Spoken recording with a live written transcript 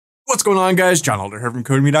What's going on, guys? John Alder here from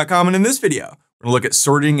Codemy.com, and in this video, we're gonna look at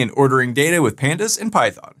sorting and ordering data with pandas in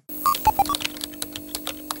Python.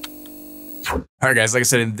 All right, guys, like I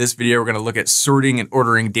said, in this video, we're gonna look at sorting and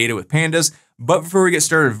ordering data with pandas. But before we get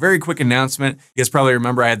started, a very quick announcement. You guys probably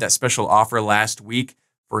remember I had that special offer last week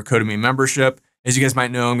for Codemy membership. As you guys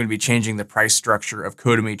might know, I'm gonna be changing the price structure of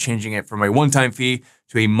Codemy, changing it from a one-time fee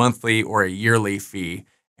to a monthly or a yearly fee.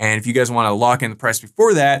 And if you guys want to lock in the price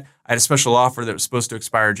before that, I had a special offer that was supposed to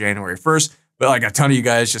expire January 1st, but like a ton of you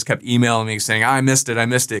guys just kept emailing me saying, I missed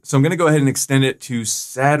it. So I'm going to go ahead and extend it to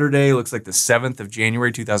Saturday, looks like the 7th of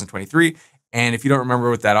January, 2023. And if you don't remember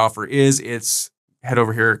what that offer is, it's head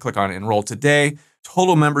over here, click on enroll today.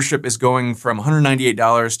 Total membership is going from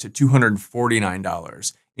 $198 to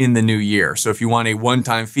 $249 in the new year. So if you want a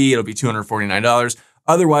one-time fee, it'll be $249.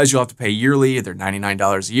 Otherwise, you'll have to pay yearly, either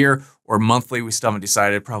 $99 a year or monthly. We still haven't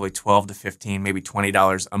decided, probably $12 to $15, maybe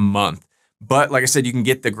 $20 a month. But like I said, you can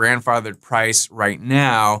get the grandfathered price right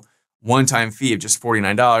now, one-time fee of just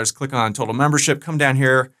 $49. Click on total membership, come down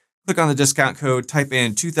here, click on the discount code, type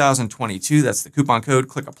in 2022, that's the coupon code,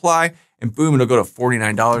 click apply, and boom, it'll go to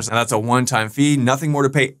 $49. And that's a one-time fee, nothing more to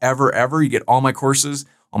pay ever. You get all my courses,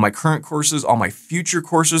 all my current courses, all my future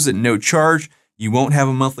courses at no charge. You won't have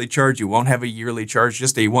a monthly charge. You won't have a yearly charge,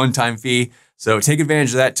 just a one-time fee. So take advantage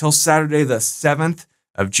of that till Saturday, the 7th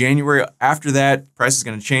of January. After that, price is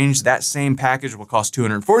going to change. That same package will cost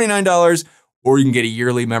 $249, or you can get a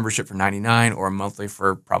yearly membership for $99 or a monthly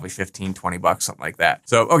for probably $15, $20, something like that.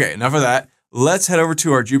 So, okay, enough of that. Let's head over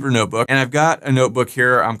to our Jupyter notebook. And I've got a notebook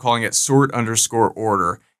here. I'm calling it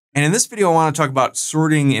sort_order. And in this video, I want to talk about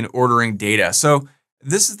sorting and ordering data. So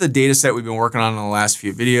this is the data set we've been working on in the last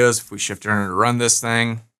few videos. If we shift enter to run this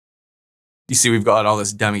thing, you see we've got all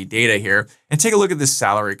this dummy data here. And take a look at this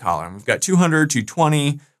salary column. We've got 200,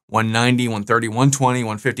 220, 190, 130, 120,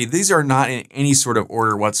 150. These are not in any sort of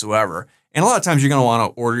order whatsoever. And a lot of times you're going to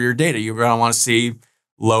want to order your data. You're going to want to see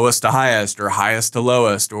lowest to highest or highest to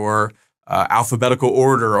lowest or alphabetical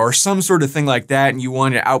order or some sort of thing like that. And you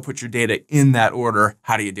want to output your data in that order.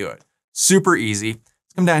 How do you do it? Super easy.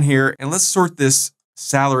 Let's come down here and let's sort this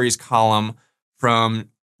salaries column from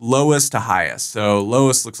lowest to highest. So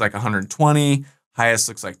lowest looks like 120, highest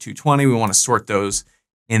looks like 220. We want to sort those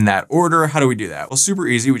in that order. How do we do that? Well, super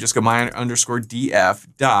easy. We just go my_df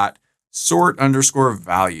dot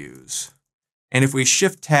sort_values. And if we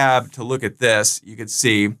shift tab to look at this, you could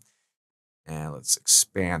see, and let's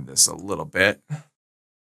expand this a little bit.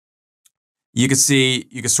 You can see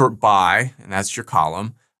you can sort by, and that's your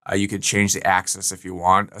column. You could change the axis if you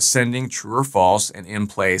want, ascending, true or false, and in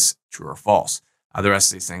place, true or false. The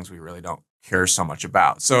rest of these things we really don't care so much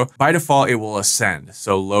about. So by default, it will ascend,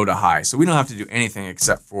 so low to high. So we don't have to do anything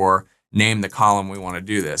except for name the column we want to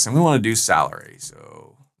do this. And we want to do salary.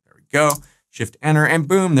 So there we go, shift enter, and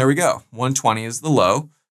boom, there we go. 120 is the low,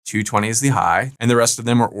 220 is the high, and the rest of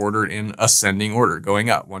them are ordered in ascending order, going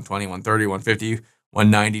up, 120, 130, 150,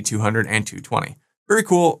 190, 200, and 220. Very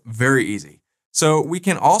cool, very easy. So we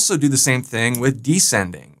can also do the same thing with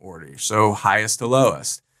descending order. So highest to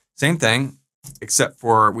lowest. Same thing, except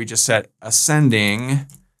for we just set ascending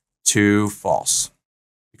to false.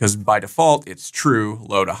 Because by default, it's true,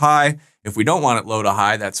 low to high. If we don't want it low to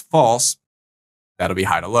high, that's false. That'll be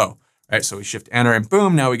high to low. Right? So we shift enter and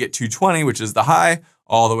boom, now we get 220, which is the high,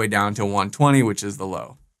 all the way down to 120, which is the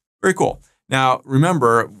low. Very cool. Now,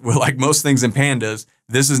 remember, like most things in pandas,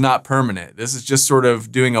 this is not permanent. This is just sort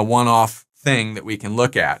of doing a one-off thing that we can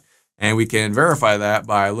look at. And we can verify that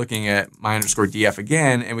by looking at my_df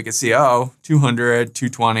again, and we can see, oh, 200,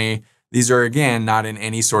 220, these are again, not in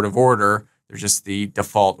any sort of order. They're just the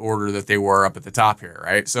default order that they were up at the top here,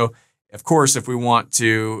 right? So of course, if we want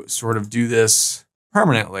to sort of do this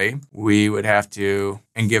permanently, we would have to,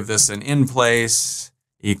 and give this an in place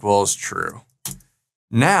equals true.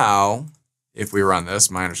 Now, if we run this,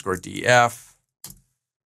 my_df,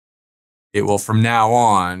 it will from now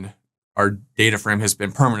on, our data frame has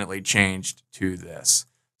been permanently changed to this.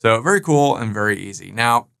 So very cool and very easy.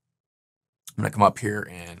 Now, I'm going to come up here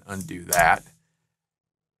and undo that.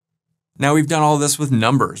 Now we've done all this with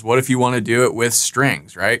numbers. What if you want to do it with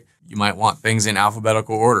strings, right? You might want things in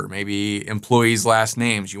alphabetical order. Maybe employees' last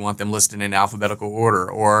names, you want them listed in alphabetical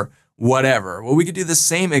order or whatever. Well, we could do the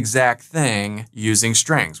same exact thing using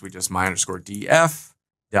strings. We just my_df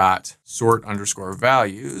dot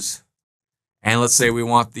sort_values. And let's say we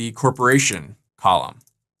want the corporation column.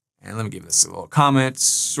 And let me give this a little comment.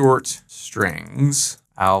 Sort strings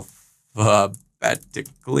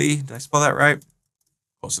alphabetically. Did I spell that right?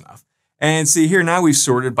 Close enough. And see here, now we've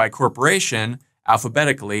sorted by corporation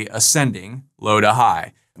alphabetically, ascending, low to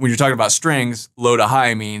high. When you're talking about strings, low to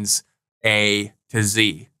high means A to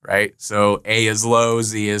Z, right? So A is low,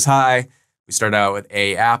 Z is high. We start out with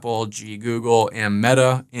A, Apple, G, Google, M,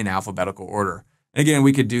 Meta in alphabetical order. And again,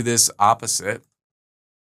 we could do this opposite.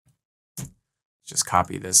 Just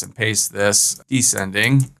copy this and paste this,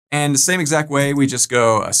 descending. And the same exact way, we just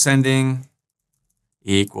go ascending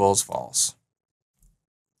equals false.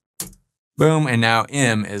 Boom, and now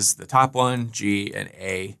M is the top one, G and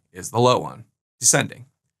A is the low one, descending,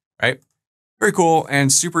 right? Very cool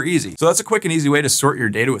and super easy. So that's a quick and easy way to sort your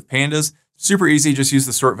data with Pandas. Super easy, just use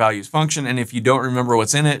the sort values function. And if you don't remember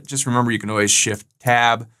what's in it, just remember you can always shift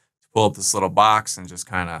tab to pull up this little box and just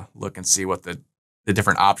kind of look and see what the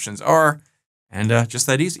different options are. And just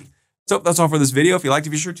that easy. So that's all for this video. If you liked it,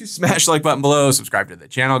 be sure to smash the like button below, subscribe to the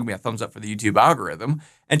channel, give me a thumbs up for the YouTube algorithm,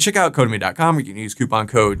 and check out Codemy.com where you can use coupon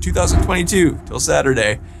code 2022 till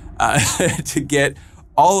Saturday to get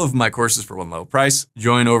all of my courses for one low price.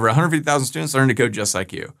 Join over 150,000 students learning to code just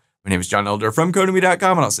like you. My name is John Elder from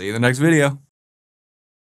Codemy.com, and I'll see you in the next video.